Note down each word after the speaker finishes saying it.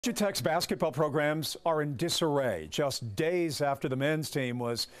Georgia Tech's basketball programs are in disarray just days after the men's team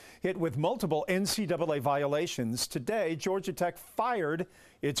was hit with multiple NCAA violations. Today, Georgia Tech fired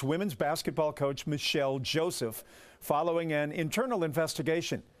its women's basketball coach, MaChelle Joseph, following an internal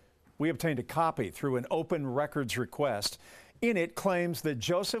investigation. We obtained a copy through an open records request. In it claims that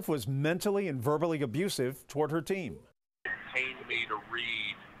Joseph was mentally and verbally abusive toward her team. It pained me to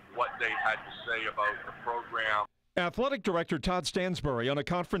read what they had to say about the program. Athletic Director Todd Stansbury on a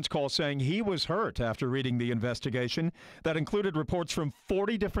conference call saying he was hurt after reading the investigation that included reports from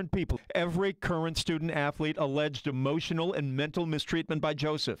 40 different people. Every current student athlete alleged emotional and mental mistreatment by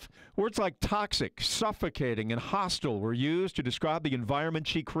Joseph. Words like toxic, suffocating, and hostile were used to describe the environment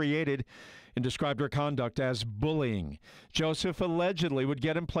she created and described her conduct as bullying. Joseph allegedly would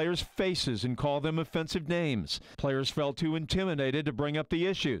get in players' faces and call them offensive names. Players felt too intimidated to bring up the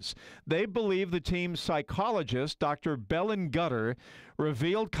issues. They believe the team's psychologist, Dr. Belen Gutter,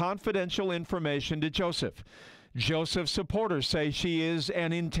 revealed confidential information to Joseph. Joseph's supporters say she is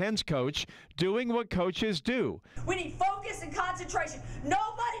an intense coach, doing what coaches do. We need focus and concentration.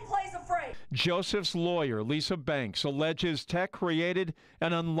 Nobody plays afraid. Joseph's lawyer, Lisa Banks, alleges Tech created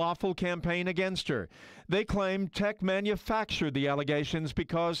an unlawful campaign against her. They claim Tech manufactured the allegations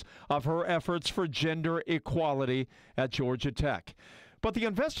because of her efforts for gender equality at Georgia Tech. But the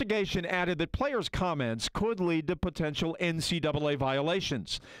investigation added that players' comments could lead to potential NCAA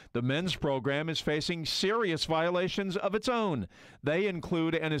violations. The men's program is facing serious violations of its own. They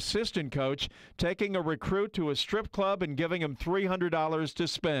include an assistant coach taking a recruit to a strip club and giving him $300 to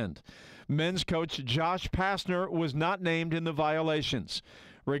spend. Men's coach Josh Pastner was not named in the violations.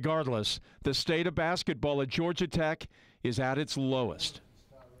 Regardless, the state of basketball at Georgia Tech is at its lowest.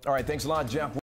 All right, thanks a lot, Jeff.